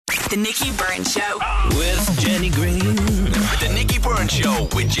The Nicky Burns Show. With Jenny Green. The Nicky Burns Show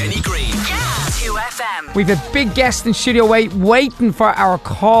with Jenny Green. Yeah. 2FM. We've a big guest in Studio 8 waiting for our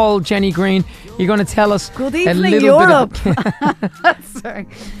call, Jenny Green. You're going to tell us Good a evening, little Europe. bit Sorry.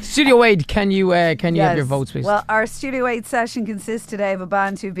 Studio 8, can you have your votes, please? Well, our Studio 8 session consists today of a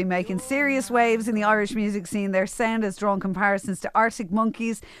band who've been making serious waves in the Irish music scene. Their sound has drawn comparisons to Arctic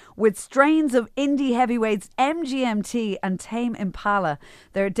Monkeys with strains of indie heavyweights MGMT and Tame Impala.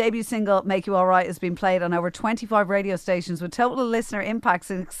 Their debut single, Make You Alright, has been played on over 25 radio stations with total listener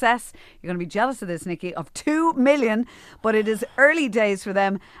impacts in excess, you're going to be jealous of this, Nicky, of 2 million. But it is early days for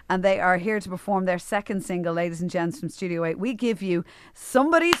them and they are here to perform their second single, ladies and gents, from Studio 8. We give you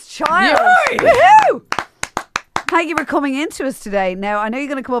Somebody's Child. Yay! Woohoo! Thank you for coming into us today. Now, I know you're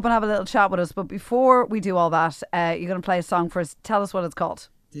going to come up and have a little chat with us, but before we do all that, you're going to play a song for us. Tell us what it's called.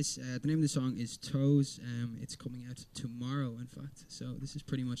 The name of the song is Toes. It's coming out tomorrow, in fact. So this is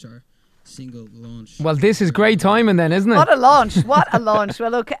pretty much our single launch. Well, this is great timing then, isn't it? What a launch. What a launch.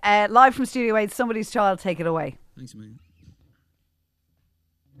 Well, look, live from Studio 8, Somebody's Child, take it away. Thanks, man.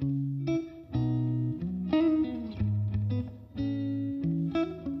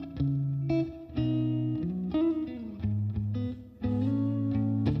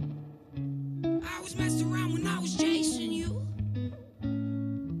 I was messed around when I was chasing you.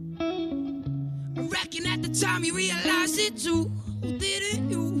 I reckon at the time you realized it too, didn't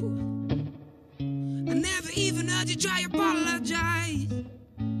you? I never even heard you try to apologize.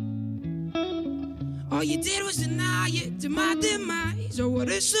 All you did was deny it to my demise. Oh, what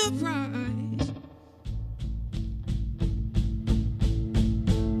a surprise.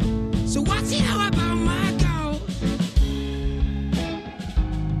 So what's it all about my girl?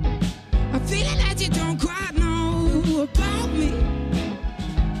 I'm feeling that you don't quite know about me.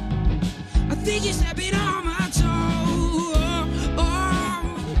 I think you're stepping on my toe.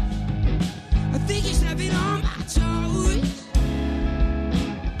 I think you're stepping on my toes.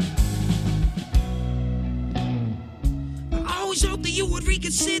 I always hoped that you would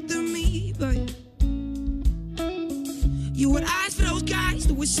reconsider me, but you would eyes for those guys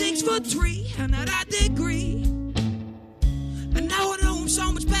that were 6'3" and had that degree. And now I know I'm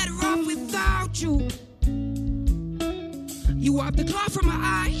so much better off without you. You wiped the cloth from my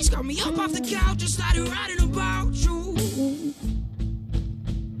eyes, got me up off the couch and started writing about you.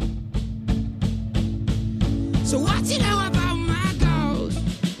 So what's it all about my girls?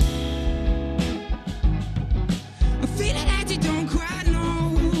 I'm feeling that you don't quite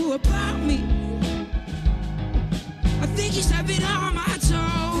know about me. I think you're stepping on my toes.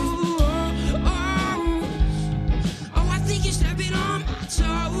 Oh, I think you're stepping on my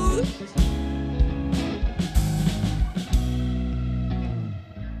toes.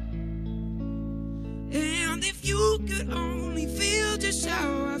 And if you could only feel just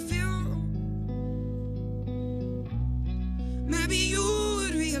how I feel, maybe you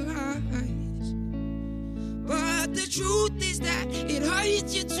would realize. But the truth is that it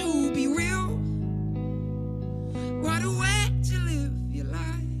hurts you to be real. What a way to live your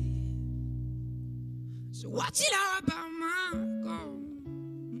life. So what's it all about my girl?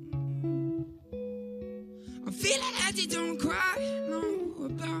 I'm feeling that you don't quite know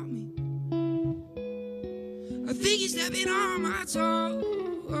about me. I think you're stepping on my toes.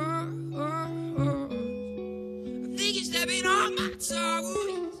 I think you're stepping on my toes.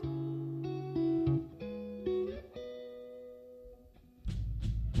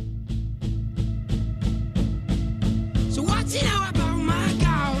 So what's it all about my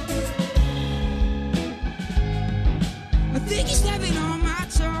girl? I think you're stepping on my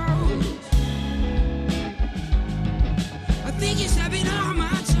toes. I think you're stepping on my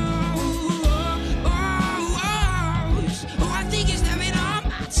toes. Oh, I think you're stepping on my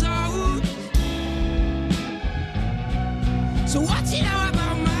toes. So what's it all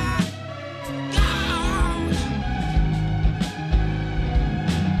about my girl?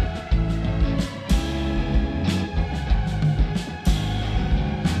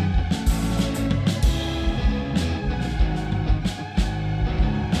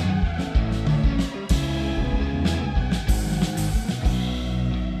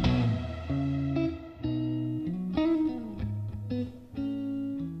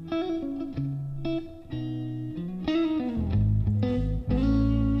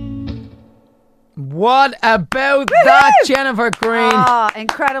 What about that, Jennifer Green? Ah,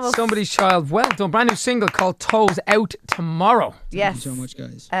 incredible. Somebody's Child. Well done. Brand new single called Toes, out tomorrow. Yes. Thank you so much,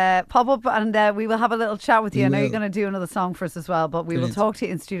 guys. Pop up and we will have a little chat with you. We I know you're will. going to do another song for us as well, but we will Brilliant. talk to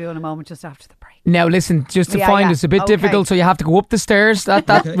you in studio in a moment just after the break. Now listen, just to Yeah, find yeah. it's a bit Okay. difficult, so you have to go up the stairs,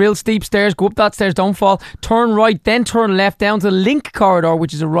 that real steep stairs, go up that stairs, don't fall, turn right, then turn left down to the link corridor,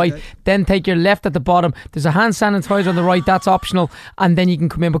 which is a right, then take your left at the bottom. There's a hand sanitizer on the right, that's optional, and then you can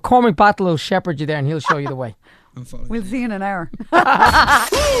come in. But Cormac Battle will shepherd you there and he'll show you the way. I'm following. We'll see you in an hour.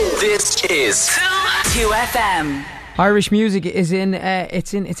 This is 2FM. Irish music is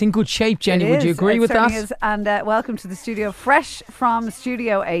it's in good shape, Jenny. Would you agree with that? Is. And welcome to the studio, fresh from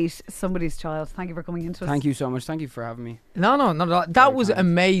Studio 8, Somebody's Child. Thank you for coming into us. Thank you so much. Thank you for having me. No, that was kind.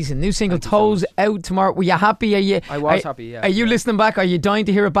 amazing. New single Thank you so Toes much. out tomorrow. Were you happy? I was happy, yeah. Are you listening back? Are you dying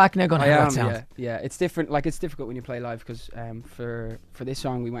to hear it back now? Going, I how am, that sounds? yeah. It's different. Like, it's difficult when you play live because for this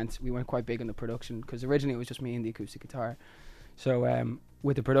song we went quite big on the production because originally it was just me and the acoustic guitar. So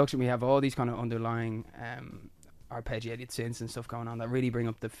with the production we have all these kind of underlying arpeggiated synths and stuff going on that really bring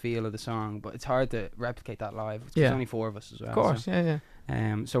up the feel of the song, but it's hard to replicate that live. There's only 4 of us as well. Of course, so,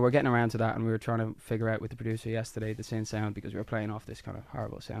 yeah. So we're getting around to that, and we were trying to figure out with the producer yesterday the synth sound because we were playing off this kind of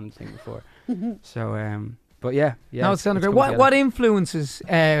horrible sound thing before. So, but yeah. No, it sounded great. What influences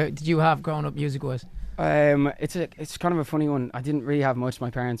did you have growing up music wise? It's kind of a funny one. I didn't really have much. My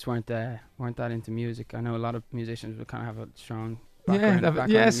parents weren't that into music. I know a lot of musicians would kind of have a strong background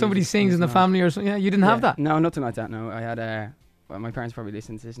in somebody music sings in the not. family or something. Yeah, you didn't have that? No, nothing like that. No, I had well, my parents probably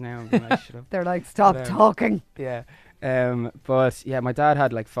listen to this now. And like, shut up. They're like, stop talking. Yeah. But yeah, my dad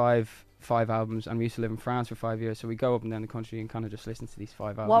had like five albums, and we used to live in France for 5 years. So we go up and down the country and kind of just listen to these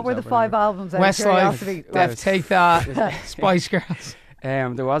 5 albums. What were the 5 albums? Out of Westlife, curiosity? Def Take That, Spice Girls.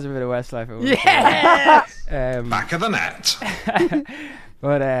 There was a bit of Westlife. Yes. Back of the Net.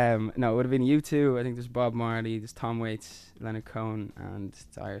 But no, it would have been U2. I think there's Bob Marley, there's Tom Waits, Leonard Cohen, and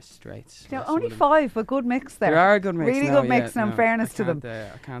Dire Straits. You know, only 5, but good mix there. There are a good mix. Really good mix, and in fairness to them.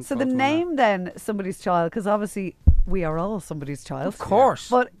 I can't So the fault them on name then, Somebody's Child, because obviously we are all somebody's child. Of course.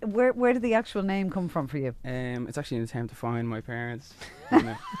 But where did the actual name come from for you? that. It's actually an attempt to find my parents.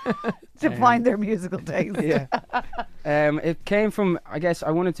 To find their musical taste. Yeah. It came from, I guess,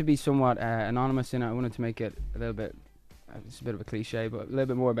 I wanted to be somewhat anonymous in it. I wanted to make it a little bit, it's a bit of a cliche, but a little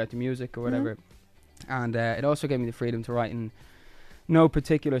bit more about the music or whatever. And it also gave me the freedom to write in no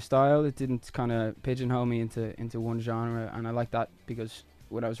particular style. It didn't kind of pigeonhole me into one genre, and I like that because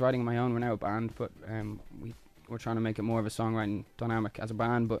when I was writing on my own, we're now a band, but we're trying to make it more of a songwriting dynamic as a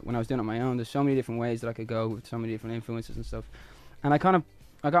band. But when I was doing it on my own, there's so many different ways that I could go with so many different influences and stuff. And I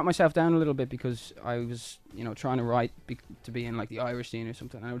got myself down a little bit because I was, trying to write to be in like the Irish scene or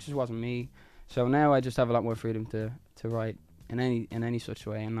something, and it just wasn't me. So now I just have a lot more freedom to write in any such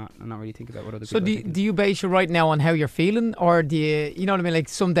way, and not really think about what other people are thinking. Do you base your writing now on how you're feeling, or do you know what I mean? Like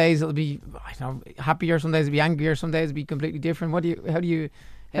some days it'll be happier, some days it'll be angrier, some days it'll be completely different. How do you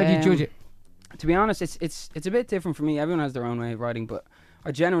judge it? To be honest, it's a bit different for me. Everyone has their own way of writing, but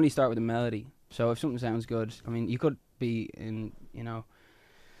I generally start with a melody. So if something sounds good, I mean, you could be in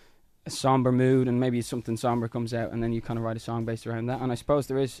a somber mood, and maybe something somber comes out, and then you kind of write a song based around that. And I suppose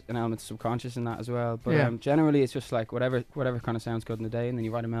there is an element of subconscious in that as well. But generally, it's just like whatever kind of sounds good in the day, and then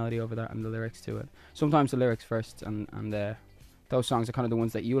you write a melody over that and the lyrics to it. Sometimes the lyrics first, and those songs are kind of the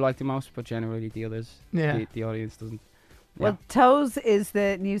ones that you like the most. But generally, the others, the audience doesn't. Yeah. Well, Toes is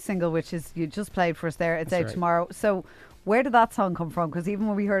the new single, which is you just played for us there. It's That's out right. tomorrow. So where did that song come from? Because even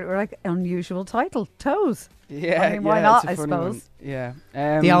when we heard it, we're like, unusual title, Toes. Yeah, I mean, why yeah, not, it's a I funny one. suppose. Yeah.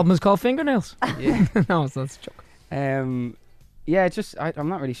 The album is called Fingernails. Yeah. No, that's a joke. Yeah, it's just I'm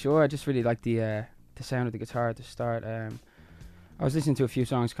not really sure. I just really like the sound of the guitar at the start. I was listening to a few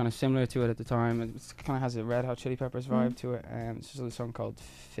songs kind of similar to it at the time. It kind of has a Red Hot Chili Peppers vibe to it. It's just a song called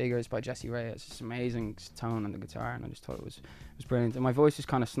Figures by Jesse Ray. It's just amazing tone on the guitar, and I just thought it was brilliant. And my voice is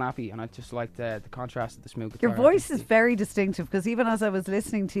kind of snappy, and I just liked the contrast of the smooth guitar. Your voice is very distinctive, because even as I was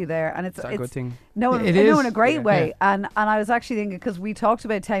listening to you there, and it's a good thing. No, It no, is. in a great Yeah. way. And I was actually thinking, because we talked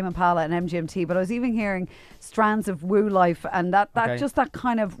about Tame Impala and MGMT, but I was even hearing strands of Woo Life, and that Okay. just that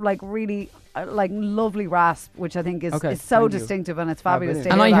kind of like really like lovely rasp, which I think is so thank you. distinctive, and it's fabulous brilliant.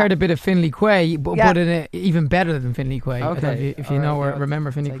 to And hear I that. heard a bit of Finley Quay, but in a, even better than Finley Quay. I don't know Okay. if you All know right, or yeah,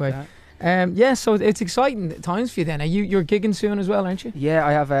 remember Finley take Quay. that. Yeah, so it's exciting times for you then. You're gigging soon as well, aren't you? Yeah,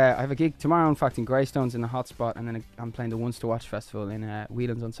 I have a gig tomorrow, in fact, in Greystones in the Hotspot, and then I'm playing the Once to Watch festival in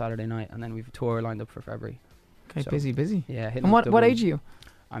Whelan's on Saturday night, and then we've a tour lined up for February. Okay, So, busy. Yeah. hitting And up what Dublin. age are you?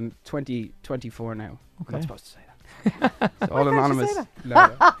 I'm 24 now. I'm Okay. not supposed to say that. It's all can't you anonymous. say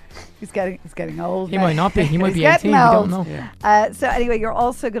No. He's getting old. He now. might not be. He might He's be 18. getting We old. don't know. Yeah. So anyway, you're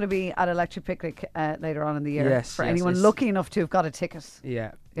also going to be at Electric Picnic later on in the year. Yes, for yes, anyone it's- lucky enough to have got a ticket.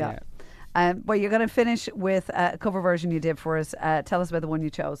 Yeah. Yeah. But you're going to finish with a cover version you did for us. Tell us about the one you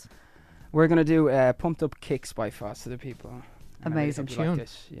chose. We're going to do Pumped Up Kicks by Foster the People. And I really Amazing hope you like tune.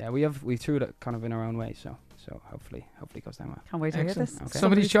 this. Yeah, we threw it kind of in our own way, so hopefully it goes down well. Can't wait to hear Excellent. this. Okay.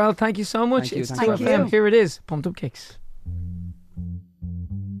 Somebody's child, thank you so much. Thank you, It's thank 2FM. you. Here it is. Pumped Up Kicks.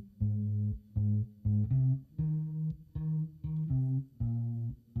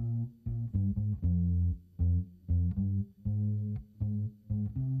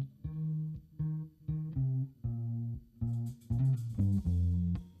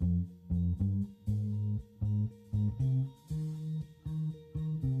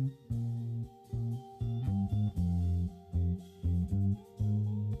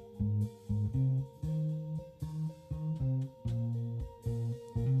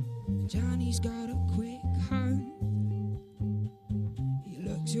 Johnny's got a quick heart. He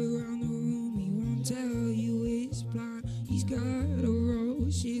looks around the room, he won't tell you his plan. He's got a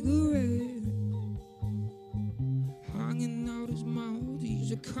rolled cigarette hanging out his mouth.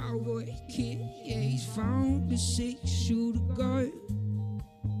 He's a cowboy kid, yeah, he's found a 6-shooter gun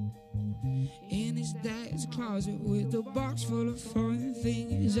in his dad's closet with a box full of fun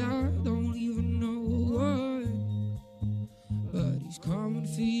things. I don't even know what. But he's coming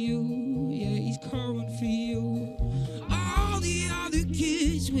for you, yeah, he's coming for you. All the other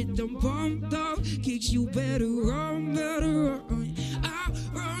kids with them pumped up kicks, you better run, I'll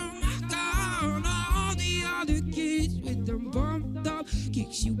run my gun. All the other kids with them pumped up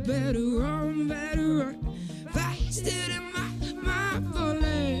kicks, you better run, faster than my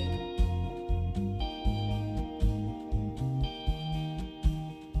bullet.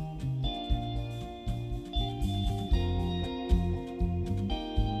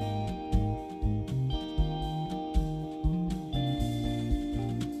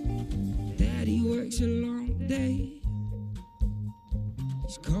 Daddy works a long day.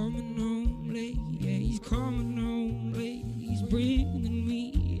 He's coming home late, yeah, he's coming home late. He's bringing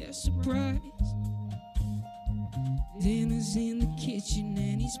me a surprise. Dinner's in the kitchen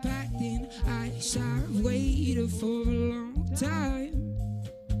and he's packed in ice. I've waited for a long time.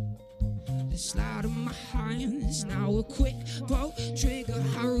 The slide of my hands, now a quick pull trigger.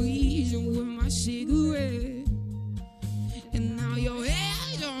 I reason with my cigarette. And now your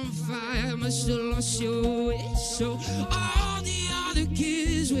head's on fire, must have lost your wit. So all the other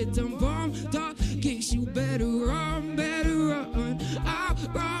kids with them pumped up kicks, you better run, I'll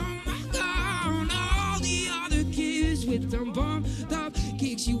run my gun. All the other kids with them pumped up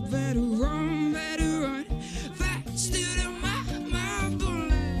kicks, you better run, faster than my bullet.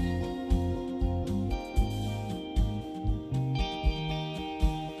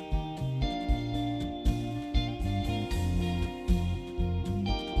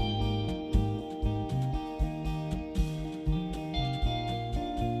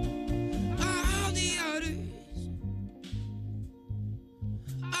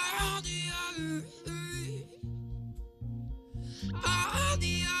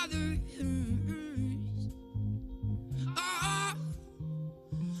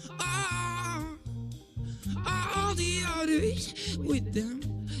 With them,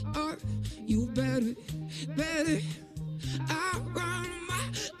 you better, I run my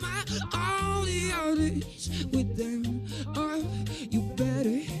all the others with them, you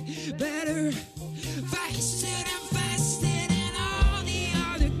better, faster than all the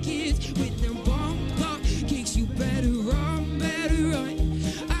other kids with them bump up kicks, you better run,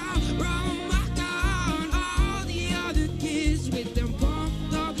 I'll run my gun. All the other kids with them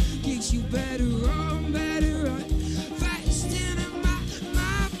bump up kicks, you better run, faster than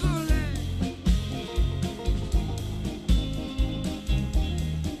my bullet.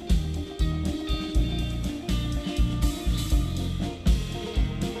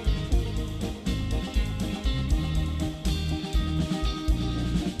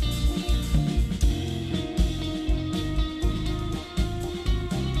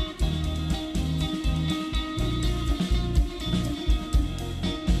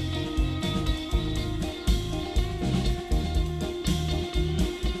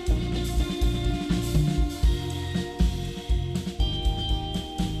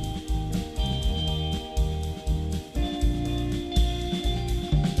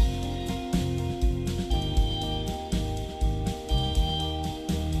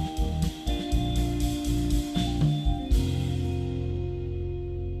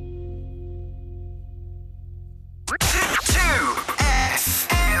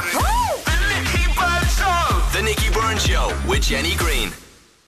 The Nicky Burns Show with Jenny Green.